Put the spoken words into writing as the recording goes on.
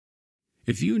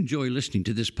If you enjoy listening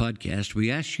to this podcast, we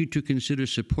ask you to consider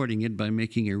supporting it by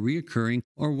making a recurring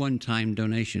or one-time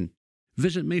donation.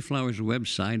 Visit Mayflower's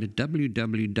website at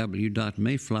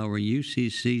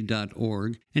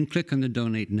www.mayflowerucc.org and click on the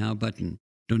Donate Now button.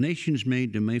 Donations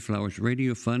made to Mayflower's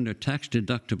Radio Fund are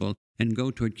tax-deductible and go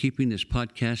toward keeping this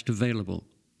podcast available.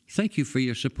 Thank you for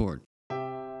your support.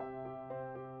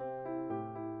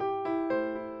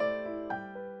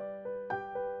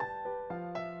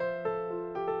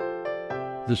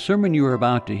 The sermon you are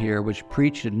about to hear was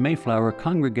preached at Mayflower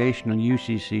Congregational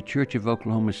UCC Church of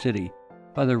Oklahoma City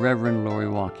by the Reverend Lori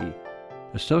Walke,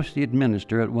 Associate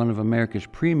Minister at one of America's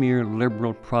premier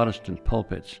liberal Protestant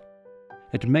pulpits.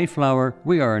 At Mayflower,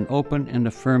 we are an open and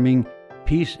affirming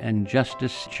peace and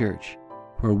justice church,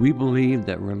 where we believe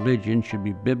that religion should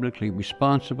be biblically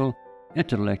responsible,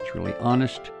 intellectually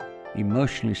honest,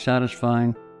 emotionally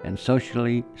satisfying, and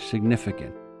socially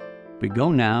significant. We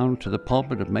go now to the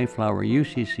pulpit of Mayflower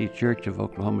UCC Church of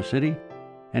Oklahoma City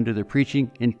and to the preaching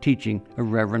and teaching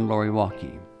of Reverend Lori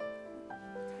Walke.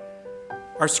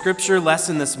 Our scripture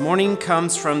lesson this morning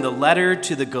comes from the letter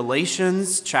to the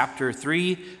Galatians, chapter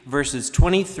 3, verses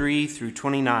 23 through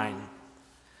 29.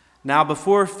 Now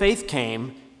before faith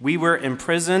came, we were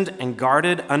imprisoned and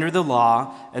guarded under the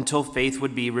law until faith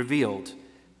would be revealed.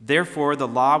 Therefore the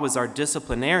law was our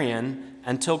disciplinarian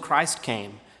until Christ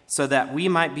came, so that we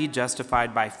might be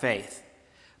justified by faith.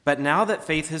 But now that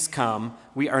faith has come,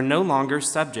 we are no longer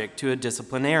subject to a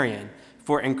disciplinarian,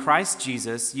 for in Christ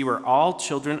Jesus you are all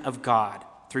children of God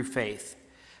through faith.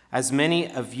 As many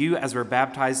of you as were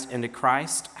baptized into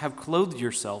Christ have clothed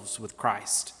yourselves with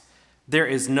Christ. There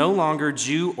is no longer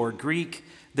Jew or Greek,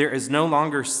 there is no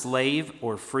longer slave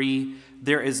or free,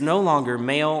 there is no longer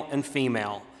male and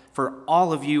female, for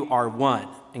all of you are one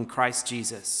in Christ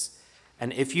Jesus.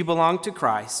 And if you belong to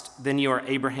Christ, then you are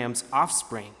Abraham's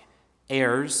offspring,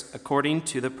 heirs according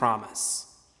to the promise.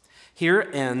 Here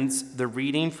ends the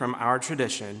reading from our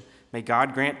tradition. May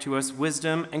God grant to us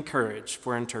wisdom and courage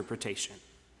for interpretation.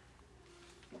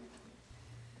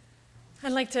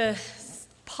 I'd like to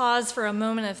pause for a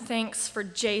moment of thanks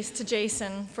to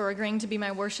Jason for agreeing to be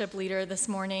my worship leader this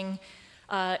morning.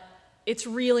 It's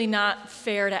really not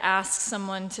fair to ask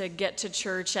someone to get to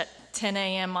church at 10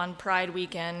 a.m. on Pride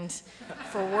weekend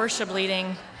for worship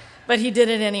leading, but he did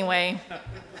it anyway.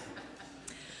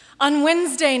 On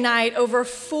Wednesday night, over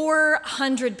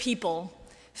 400 people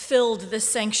filled this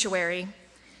sanctuary,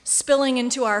 spilling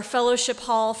into our fellowship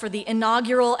hall for the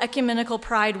inaugural Ecumenical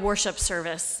Pride worship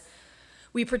service.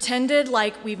 We pretended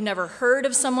like we've never heard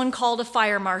of someone called a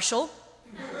fire marshal.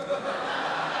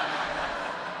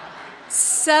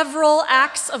 Several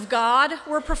acts of God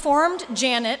were performed.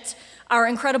 Janet, our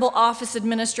incredible office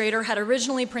administrator, had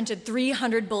originally printed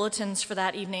 300 bulletins for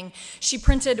that evening. She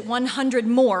printed 100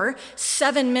 more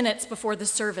 7 minutes before the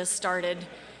service started.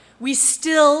 We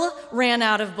still ran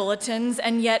out of bulletins,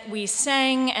 and yet we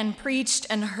sang and preached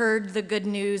and heard the good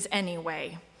news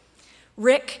anyway.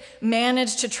 Rick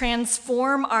managed to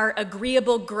transform our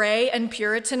agreeable gray and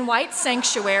Puritan white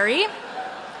sanctuary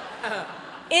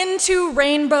into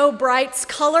Rainbow Bright's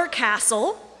color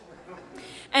castle,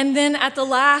 and then at the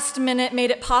last minute made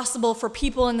it possible for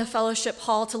people in the fellowship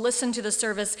hall to listen to the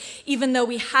service, even though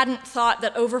we hadn't thought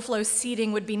that overflow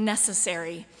seating would be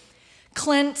necessary.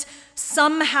 Clint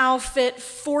somehow fit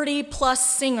 40-plus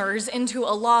singers into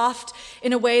a loft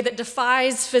in a way that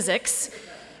defies physics,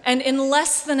 and in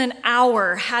less than an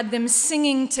hour had them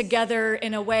singing together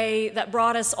in a way that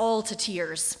brought us all to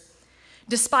tears.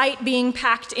 Despite being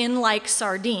packed in like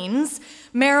sardines,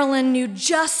 Marilyn knew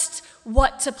just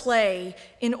what to play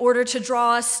in order to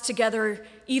draw us together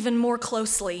even more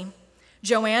closely.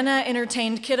 Joanna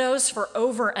entertained kiddos for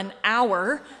over an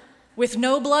hour with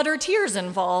no blood or tears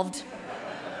involved.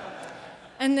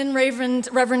 And then Reverend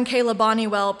Kayla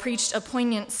Bonniwell preached a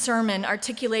poignant sermon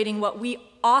articulating what we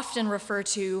often refer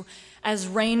to as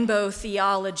rainbow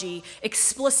theology,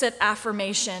 explicit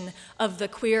affirmation of the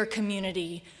queer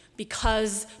community,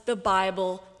 because the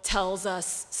Bible tells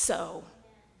us so.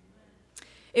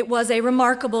 It was a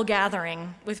remarkable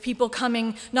gathering, with people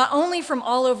coming not only from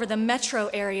all over the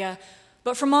metro area,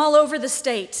 but from all over the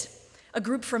state. A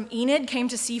group from Enid came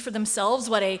to see for themselves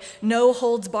what a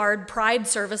no-holds-barred pride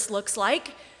service looks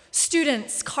like.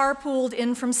 Students carpooled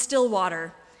in from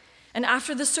Stillwater. And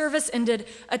after the service ended,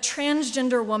 a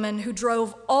transgender woman who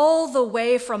drove all the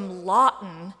way from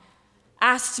Lawton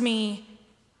asked me,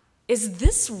 "Is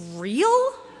this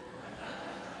real?"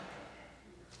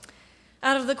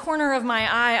 Out of the corner of my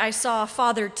eye, I saw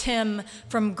Father Tim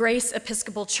from Grace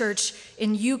Episcopal Church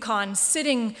in Yukon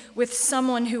sitting with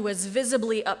someone who was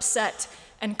visibly upset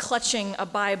and clutching a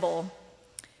Bible.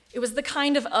 It was the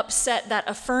kind of upset that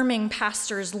affirming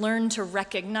pastors learn to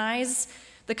recognize,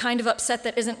 the kind of upset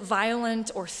that isn't violent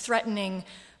or threatening,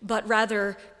 but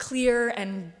rather clear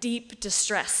and deep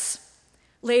distress.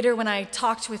 Later, when I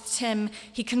talked with Tim,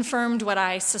 he confirmed what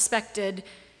I suspected.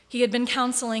 He had been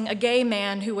counseling a gay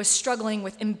man who was struggling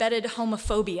with embedded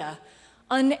homophobia,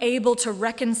 unable to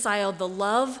reconcile the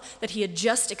love that he had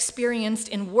just experienced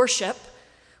in worship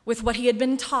with what he had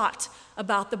been taught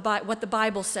about what the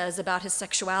Bible says about his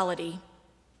sexuality.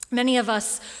 Many of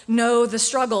us know the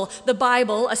struggle. The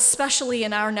Bible, especially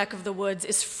in our neck of the woods,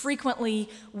 is frequently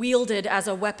wielded as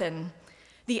a weapon.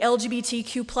 The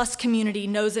LGBTQ+ community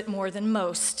knows it more than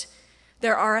most.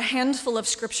 There are a handful of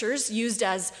scriptures used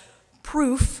as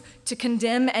proof to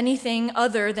condemn anything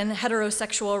other than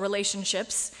heterosexual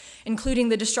relationships, including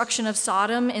the destruction of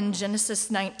Sodom in Genesis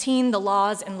 19, the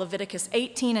laws in Leviticus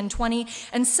 18 and 20,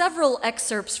 and several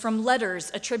excerpts from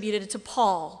letters attributed to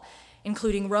Paul,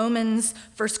 including Romans,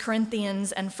 1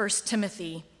 Corinthians, and 1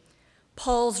 Timothy.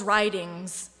 Paul's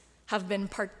writings have been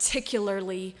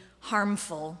particularly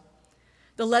harmful.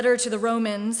 The letter to the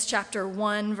Romans, chapter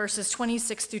 1, verses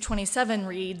 26 through 27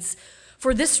 reads,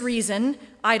 "For this reason,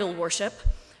 idol worship,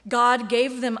 God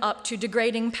gave them up to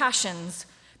degrading passions.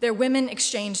 Their women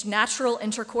exchanged natural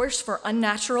intercourse for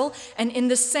unnatural, and in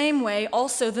the same way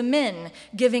also the men,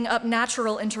 giving up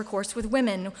natural intercourse with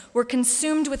women, were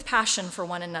consumed with passion for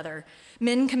one another.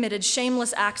 Men committed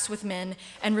shameless acts with men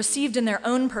and received in their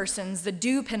own persons the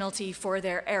due penalty for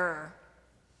their error."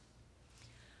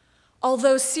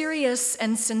 Although serious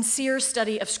and sincere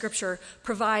study of Scripture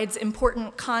provides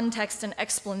important context and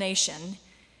explanation,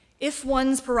 if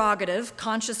one's prerogative,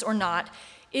 conscious or not,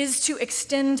 is to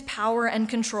extend power and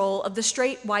control of the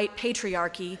straight white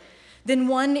patriarchy, then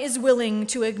one is willing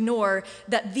to ignore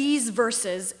that these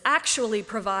verses actually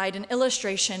provide an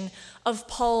illustration of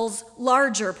Paul's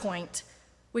larger point,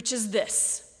 which is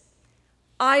this: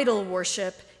 idol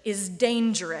worship is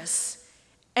dangerous.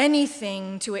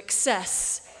 Anything to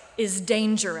excess is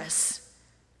dangerous.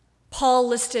 Paul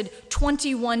listed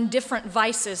 21 different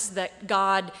vices that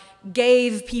God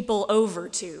gave people over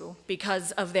to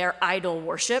because of their idol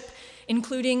worship,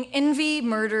 including envy,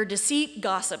 murder, deceit,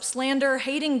 gossip, slander,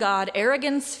 hating God,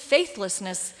 arrogance,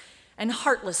 faithlessness, and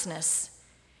heartlessness.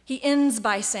 He ends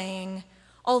by saying,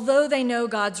 although they know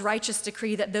God's righteous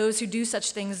decree that those who do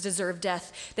such things deserve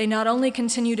death, they not only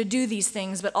continue to do these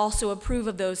things, but also approve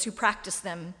of those who practice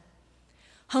them.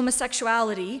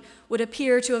 Homosexuality would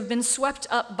appear to have been swept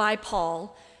up by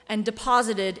Paul and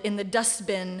deposited in the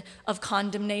dustbin of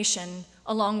condemnation,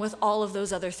 along with all of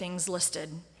those other things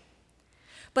listed.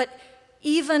 But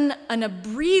even an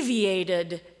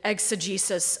abbreviated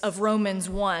exegesis of Romans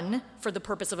 1, for the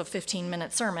purpose of a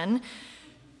 15-minute sermon,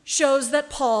 shows that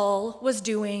Paul was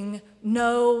doing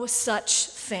no such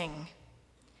thing.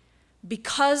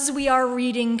 Because we are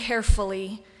reading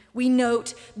carefully, we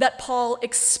note that Paul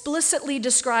explicitly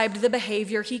described the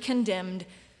behavior he condemned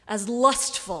as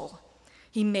lustful.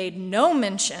 He made no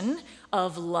mention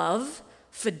of love,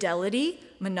 fidelity,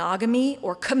 monogamy,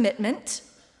 or commitment.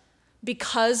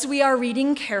 Because we are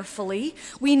reading carefully,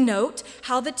 we note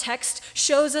how the text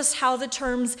shows us how the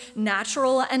terms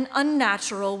natural and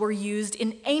unnatural were used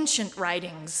in ancient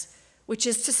writings, which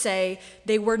is to say,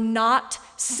 they were not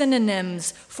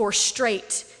synonyms for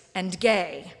straight and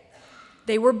gay.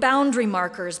 They were boundary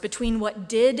markers between what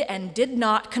did and did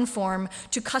not conform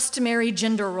to customary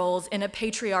gender roles in a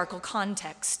patriarchal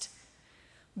context.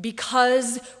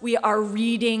 Because we are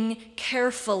reading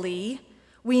carefully,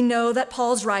 we know that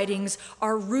Paul's writings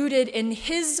are rooted in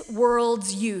his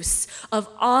world's use of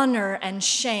honor and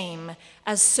shame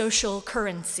as social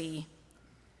currency.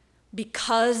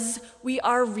 Because we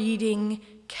are reading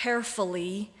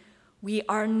carefully, we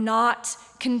are not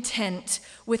content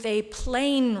with a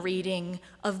plain reading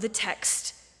of the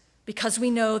text, because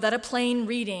we know that a plain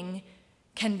reading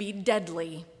can be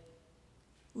deadly,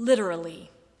 literally.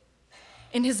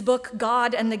 In his book,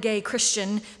 God and the Gay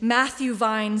Christian, Matthew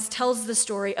Vines tells the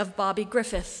story of Bobby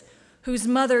Griffith, whose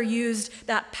mother used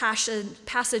that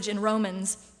passage in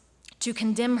Romans to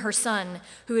condemn her son,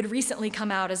 who had recently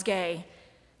come out as gay.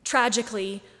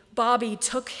 Tragically, Bobby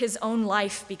took his own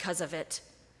life because of it.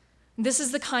 This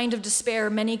is the kind of despair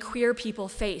many queer people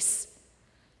face.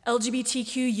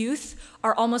 LGBTQ youth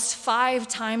are almost 5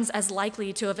 times as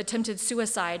likely to have attempted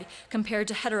suicide compared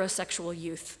to heterosexual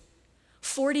youth.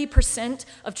 40%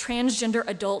 of transgender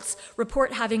adults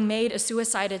report having made a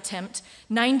suicide attempt,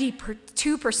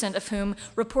 92% of whom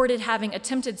reported having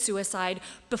attempted suicide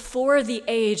before the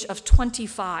age of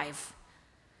 25.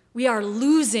 We are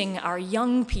losing our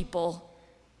young people.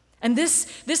 And this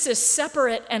is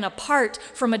separate and apart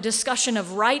from a discussion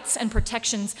of rights and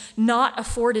protections not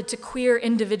afforded to queer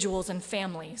individuals and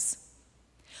families.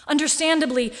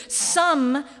 Understandably,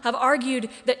 some have argued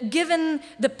that given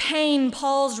the pain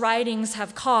Paul's writings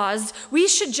have caused, we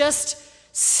should just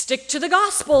stick to the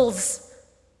Gospels.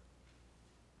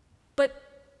 But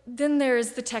then there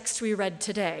is the text we read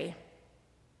today.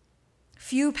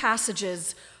 Few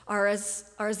passages are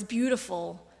as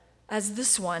beautiful as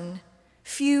this one.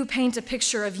 Few paint a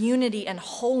picture of unity and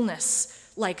wholeness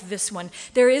like this one.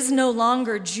 There is no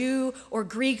longer Jew or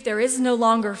Greek. There is no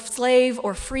longer slave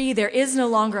or free. There is no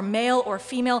longer male or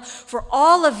female. For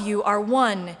all of you are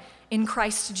one in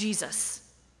Christ Jesus.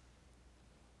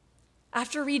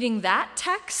 After reading that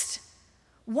text,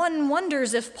 one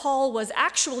wonders if Paul was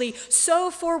actually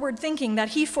so forward-thinking that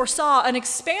he foresaw an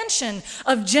expansion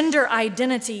of gender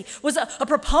identity, was a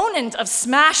proponent of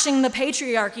smashing the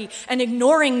patriarchy and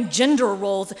ignoring gender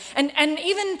roles, and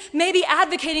even maybe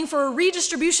advocating for a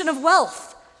redistribution of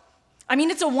wealth. I mean,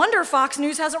 it's a wonder Fox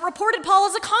News hasn't reported Paul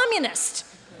as a communist,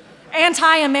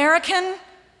 anti-American.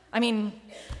 I mean,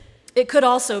 it could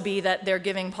also be that they're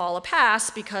giving Paul a pass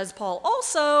because Paul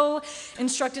also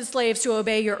instructed slaves to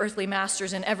obey your earthly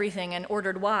masters in everything and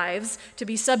ordered wives to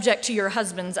be subject to your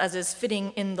husbands as is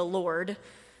fitting in the Lord,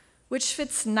 which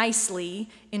fits nicely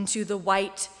into the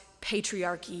white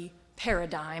patriarchy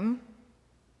paradigm.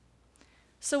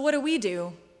 So what do we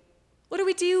do? What do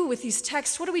we do with these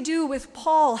texts? What do we do with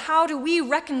Paul? How do we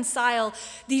reconcile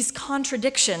these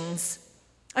contradictions?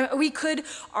 We could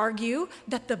argue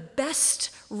that the best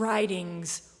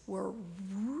writings were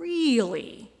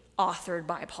really authored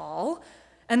by Paul,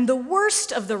 and the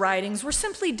worst of the writings were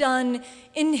simply done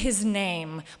in his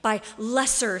name by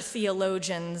lesser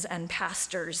theologians and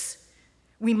pastors.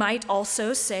 We might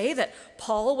also say that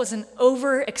Paul was an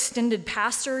overextended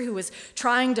pastor who was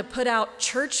trying to put out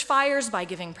church fires by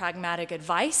giving pragmatic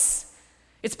advice.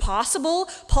 It's possible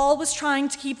Paul was trying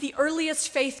to keep the earliest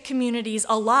faith communities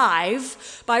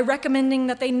alive by recommending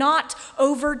that they not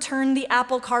overturn the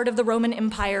apple cart of the Roman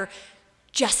Empire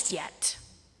just yet.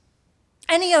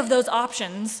 Any of those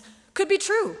options could be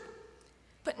true,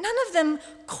 but none of them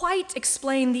quite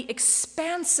explain the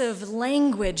expansive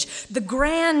language, the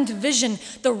grand vision,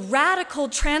 the radical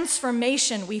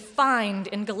transformation we find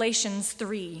in Galatians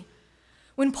 3.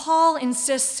 When Paul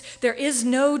insists there is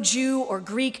no Jew or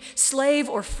Greek, slave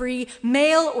or free,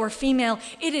 male or female,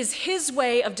 it is his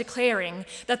way of declaring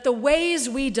that the ways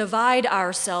we divide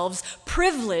ourselves,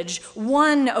 privilege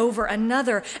one over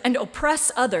another, and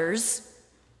oppress others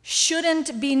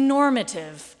shouldn't be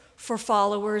normative for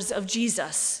followers of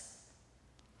Jesus.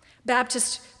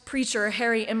 Baptist preacher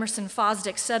Harry Emerson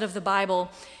Fosdick said of the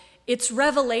Bible, its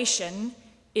revelation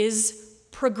is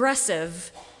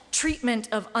progressive. Treatment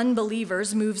of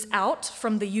unbelievers moves out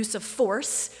from the use of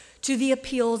force to the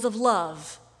appeals of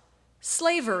love.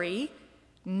 Slavery,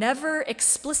 never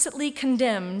explicitly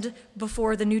condemned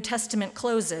before the New Testament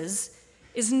closes,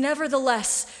 is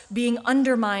nevertheless being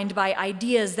undermined by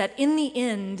ideas that in the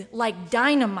end, like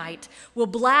dynamite, will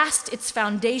blast its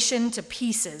foundation to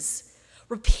pieces.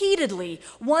 Repeatedly,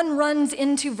 one runs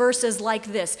into verses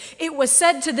like this. It was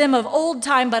said to them of old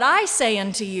time, but I say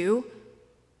unto you,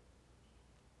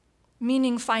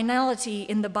 meaning finality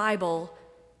in the Bible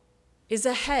is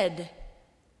ahead.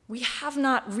 We have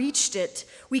not reached it.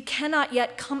 We cannot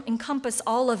yet encompass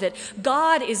all of it.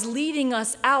 God is leading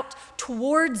us out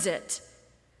towards it.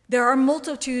 There are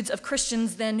multitudes of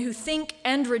Christians then who think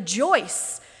and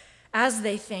rejoice as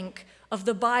they think of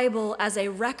the Bible as a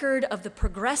record of the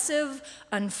progressive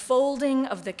unfolding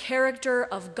of the character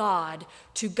of God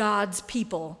to God's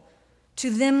people. To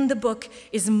them, the book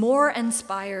is more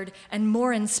inspired and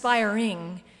more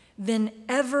inspiring than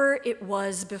ever it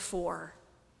was before.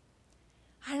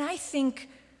 And I think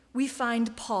we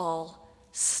find Paul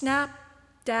snap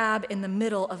dab in the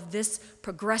middle of this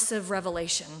progressive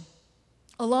revelation.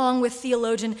 Along with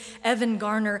theologian Evan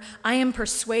Garner, I am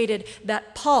persuaded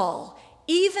that Paul,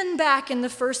 even back in the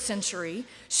first century,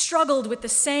 struggled with the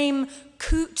same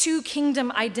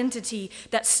two-kingdom identity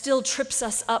that still trips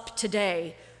us up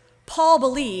today. Paul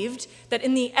believed that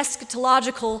in the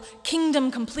eschatological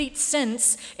kingdom-complete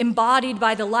sense embodied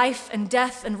by the life and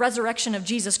death and resurrection of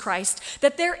Jesus Christ,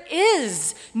 that there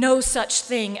is no such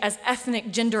thing as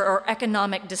ethnic, gender, or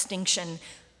economic distinction.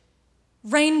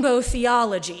 Rainbow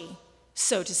theology,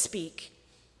 so to speak.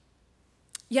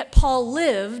 Yet Paul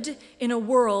lived in a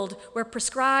world where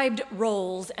prescribed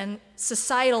roles and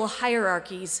societal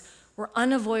hierarchies were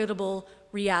unavoidable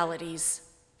realities.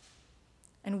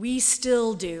 And we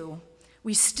still do.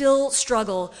 We still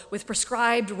struggle with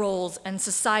prescribed roles and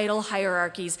societal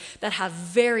hierarchies that have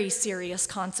very serious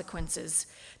consequences.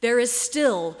 There is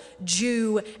still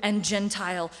Jew and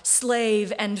Gentile,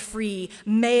 slave and free,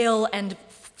 male and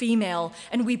female,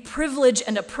 and we privilege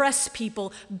and oppress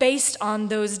people based on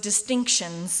those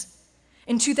distinctions.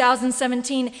 In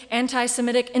 2017,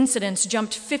 anti-Semitic incidents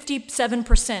jumped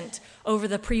 57% over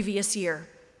the previous year.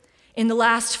 In the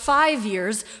last 5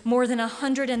 years, more than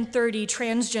 130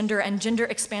 transgender and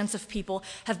gender-expansive people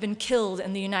have been killed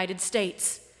in the United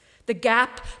States. The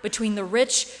gap between the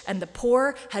rich and the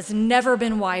poor has never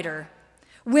been wider.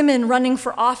 Women running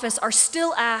for office are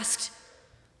still asked,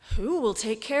 "Who will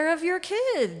take care of your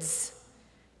kids?"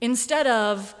 instead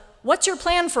of, "What's your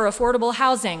plan for affordable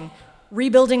housing,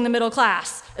 rebuilding the middle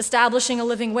class, establishing a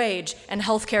living wage, and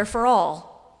health care for all?"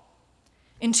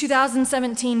 In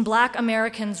 2017, Black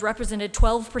Americans represented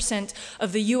 12%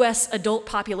 of the U.S. adult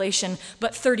population,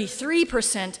 but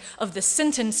 33% of the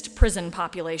sentenced prison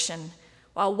population,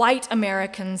 while white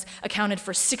Americans accounted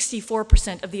for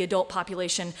 64% of the adult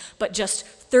population, but just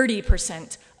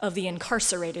 30% of the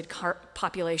incarcerated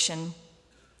population.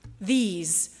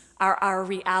 These are our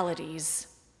realities.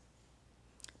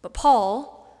 But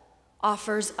Paul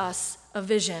offers us a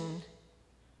vision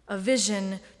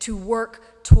to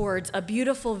work towards, a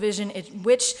beautiful vision in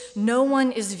which no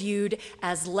one is viewed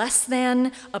as less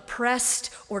than,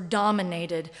 oppressed, or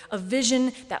dominated, a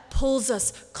vision that pulls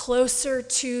us closer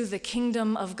to the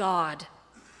kingdom of God.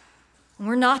 And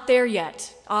we're not there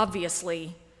yet,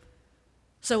 obviously.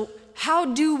 So how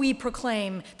do we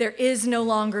proclaim there is no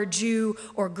longer Jew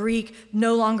or Greek,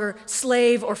 no longer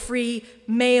slave or free,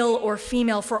 male or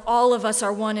female, for all of us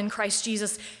are one in Christ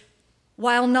Jesus,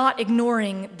 while not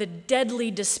ignoring the deadly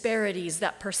disparities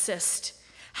that persist?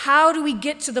 How do we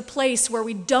get to the place where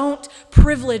we don't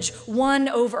privilege one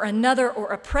over another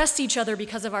or oppress each other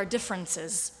because of our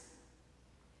differences?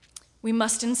 We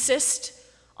must insist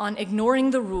on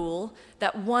ignoring the rule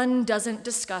that one doesn't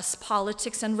discuss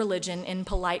politics and religion in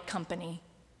polite company.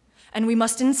 And we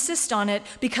must insist on it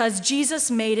because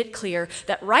Jesus made it clear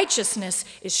that righteousness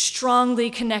is strongly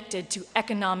connected to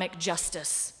economic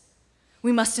justice.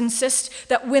 We must insist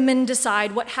that women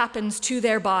decide what happens to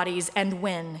their bodies and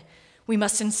when. We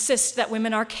must insist that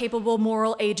women are capable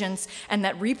moral agents and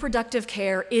that reproductive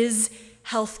care is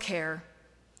health care.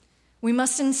 We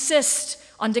must insist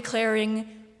on declaring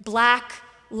Black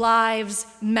lives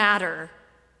matter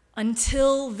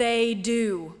until they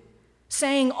do.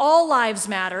 Saying all lives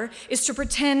matter is to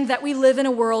pretend that we live in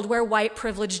a world where white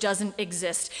privilege doesn't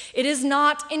exist. It is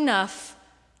not enough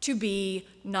to be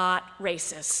not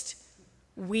racist.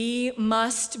 We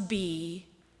must be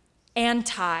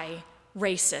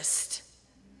anti-racist.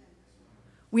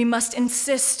 We must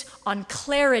insist on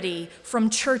clarity from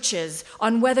churches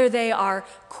on whether they are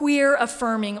queer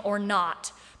affirming or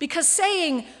not, because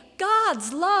saying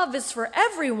God's love is for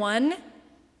everyone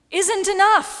isn't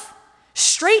enough.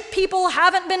 Straight people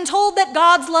haven't been told that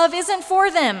God's love isn't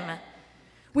for them.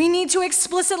 We need to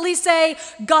explicitly say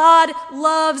God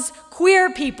loves queer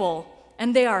people,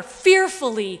 and they are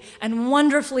fearfully and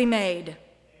wonderfully made.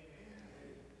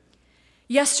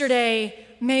 Yesterday,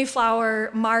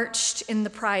 Mayflower marched in the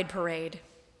Pride Parade,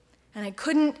 and I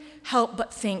couldn't help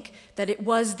but think that it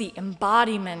was the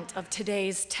embodiment of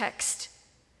today's text.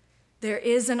 There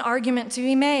is an argument to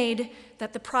be made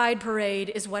that the Pride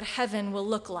Parade is what heaven will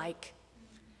look like.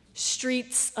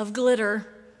 Streets of glitter.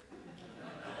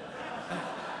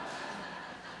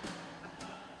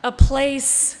 A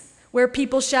place where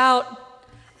people shout,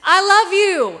 "I love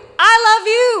you! I love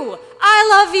you! I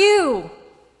love you!"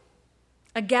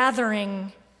 A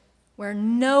gathering where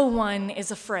no one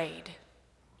is afraid.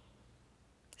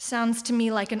 Sounds to me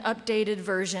like an updated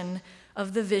version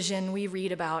of the vision we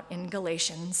read about in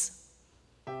Galatians.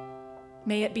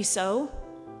 May it be so.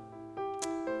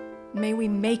 May we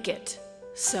make it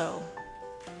so.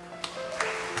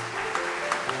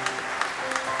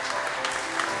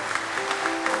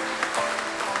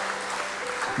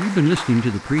 You've been listening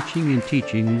to the preaching and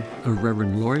teaching of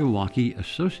Reverend Lori Walke,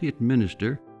 Associate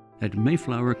Minister at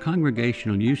Mayflower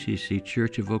Congregational UCC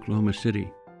Church of Oklahoma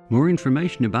City. More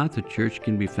information about the church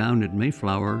can be found at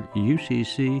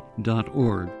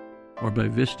mayflowerucc.org or by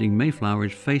visiting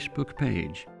Mayflower's Facebook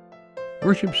page.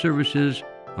 Worship services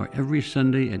are every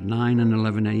Sunday at 9 and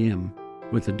 11 a.m.,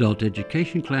 with adult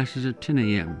education classes at 10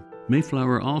 a.m.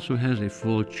 Mayflower also has a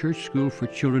full church school for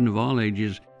children of all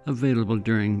ages available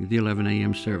during the 11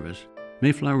 a.m. service.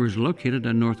 Mayflower is located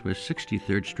on Northwest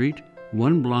 63rd Street,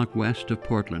 1 block west of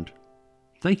Portland.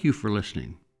 Thank you for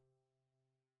listening.